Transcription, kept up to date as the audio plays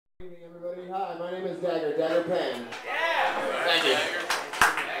Good evening, everybody. Hi, my name is Dagger, Dagger Pen. Yeah! Thank you.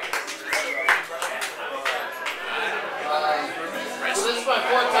 So this is my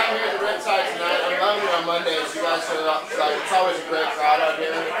fourth time here at the Riptide tonight. I'm loving it on Mondays. You guys are like, it's always a great crowd out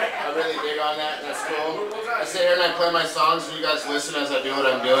here. I really dig on that, and that's cool. I sit here and I play my songs, and you guys listen as I do what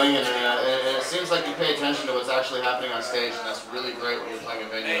I'm doing, and it seems like you pay attention to what's actually happening on stage, and that's really great when you're playing a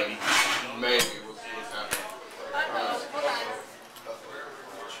venue. And maybe we'll see what's happening.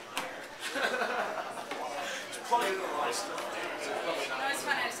 It's fun,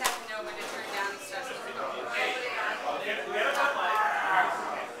 I just have to know when to turn down and stuff.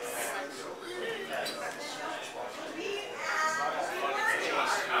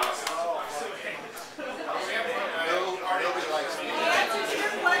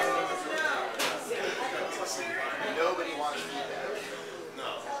 Nobody wants feedback. No.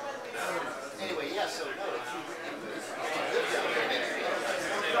 Anyway, yeah, so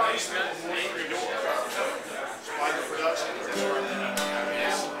Spider production.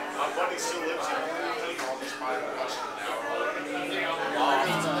 My buddy still lives in all this Spider production now.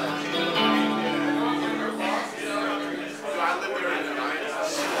 I lived there in the 90s.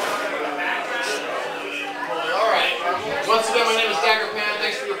 Alright. Once again, my name is Dagger Pen.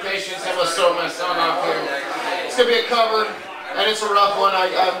 Thanks for your patience. I'm going to start my song off here. It's going to be a cover, and it's a rough one.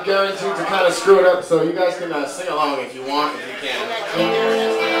 I'm guaranteed to kind of screw it up, so you guys can sing along if you want, if you can.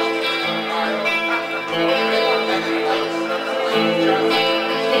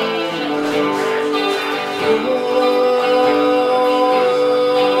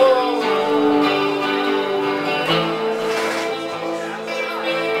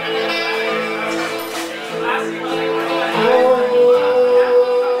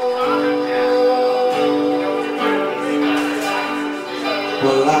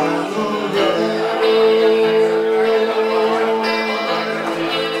 Well,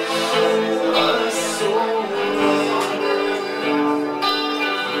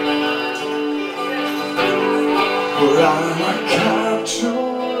 I'm a capture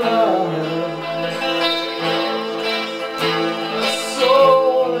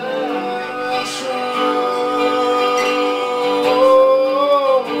soul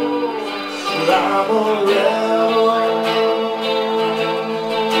and I'm a rebel.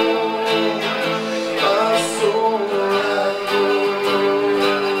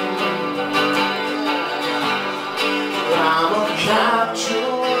 I'm a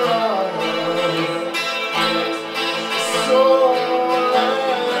capturer, soul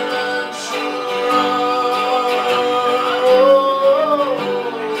and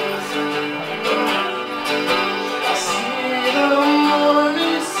I see the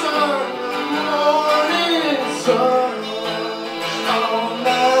morning sun on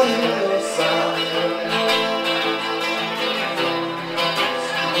that hillside.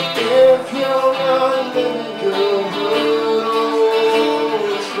 If you're not living good,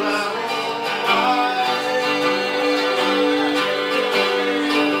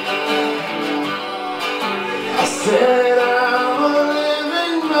 I said I'm a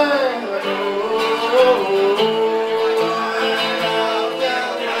living man. I've got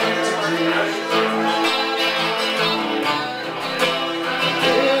work to do.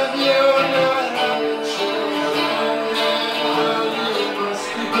 If you're not having children, you must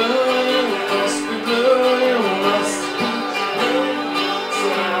be blue, you must be blue, you must be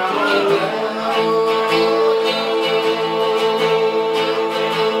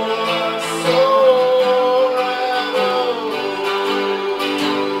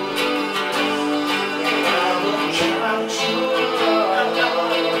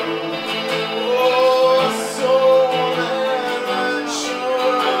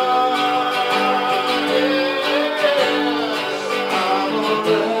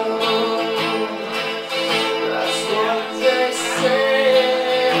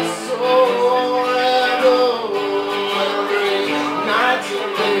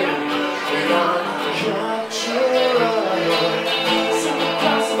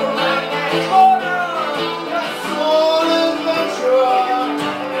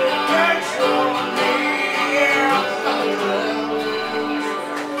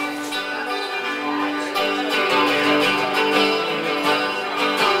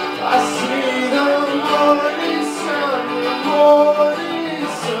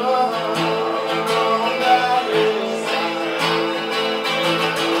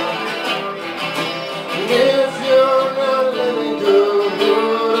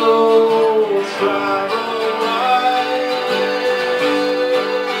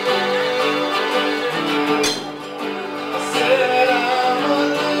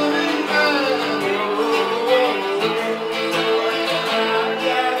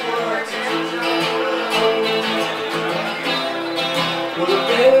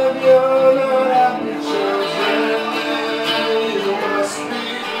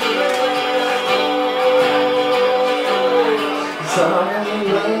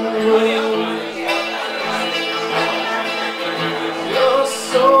You're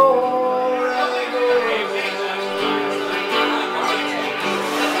so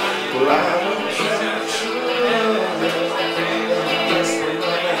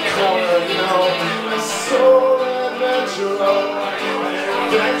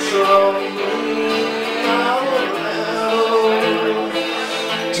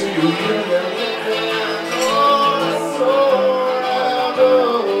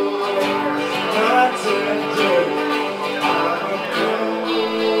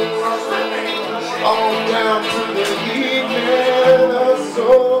on down to the evening of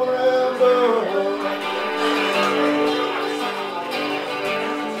surrender.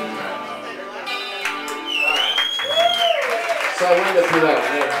 So I went through that.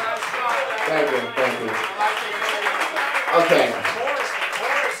 Thank you, thank you. Okay.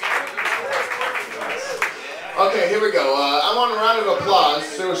 Okay, here we go. I want a round of applause.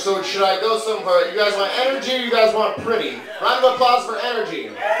 So should I go somewhere? You guys want energy or you guys want pretty? Round of applause for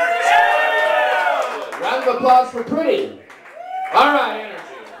energy. Round of applause for pretty. All right, energy.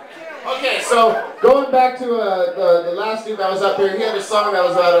 Okay, so going back to the last dude that was up here, he had a song that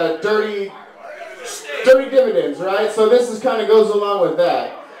was about dirty dividends, right? So this is kind of goes along with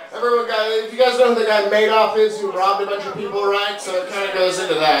that. Everyone if you guys know who the guy Madoff is, who robbed a bunch of people, right? So it kind of goes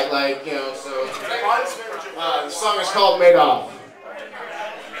into that, like, you know, so the song is called Madoff.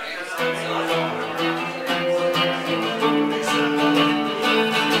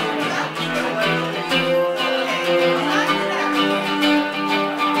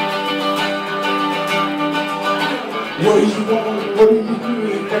 What do you want? What do you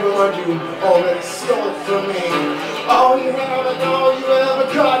need? Never mind, you already stole from me. All you have and all you ever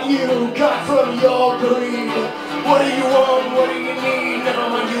got, you got from your greed. What do you want? What do you need? Never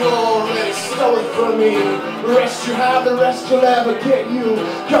mind, you already stole it from me. The rest you have, the rest you'll ever get, you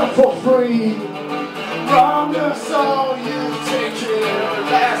got for free. Wrong us all, you've taken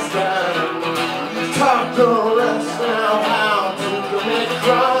last time. Talk the rest now, how to commit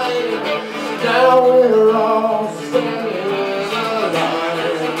crime. Now we're all standing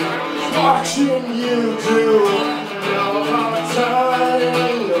alive, watching you do your hard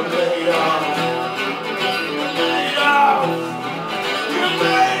time. You're made off. You're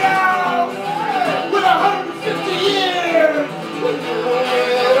made off with 150 years. You're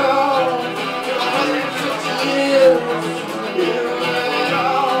made off with 150 years. You're made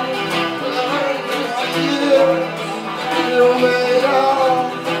off with 150 years. You're made off.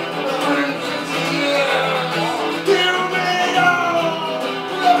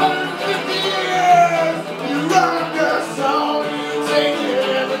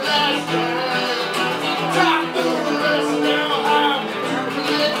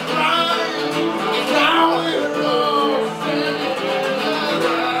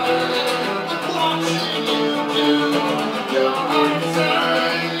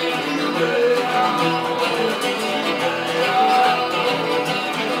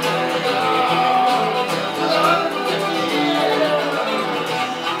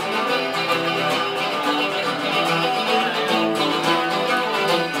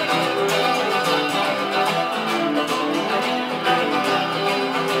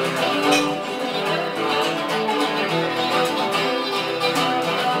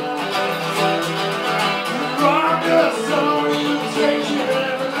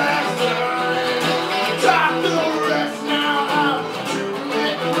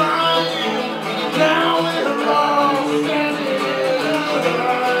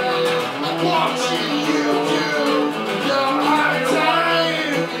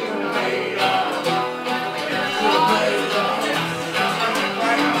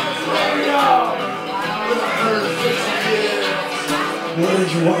 What do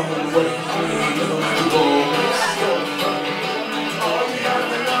you want? What do you need? You always stole from me. All you have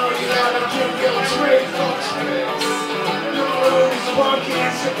to know, you gotta give your trade for tricks. You're always punk,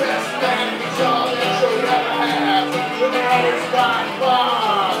 it's your best man. It's all that you'll ever have. And that is by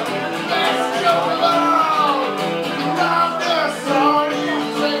far the best joke alone. You robbed us all,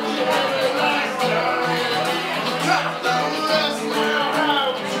 you've taken every last time. You got the rest now,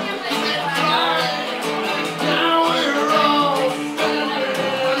 how to get right. Now we're all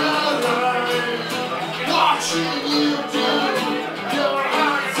watching you do your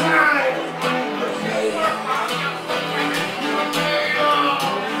hard time. You're made off.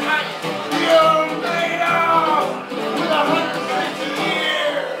 You're made off with 150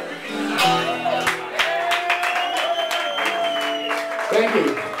 years. Thank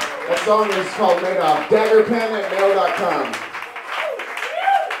you. That song is called Made Off. Dagger pen at mail.com.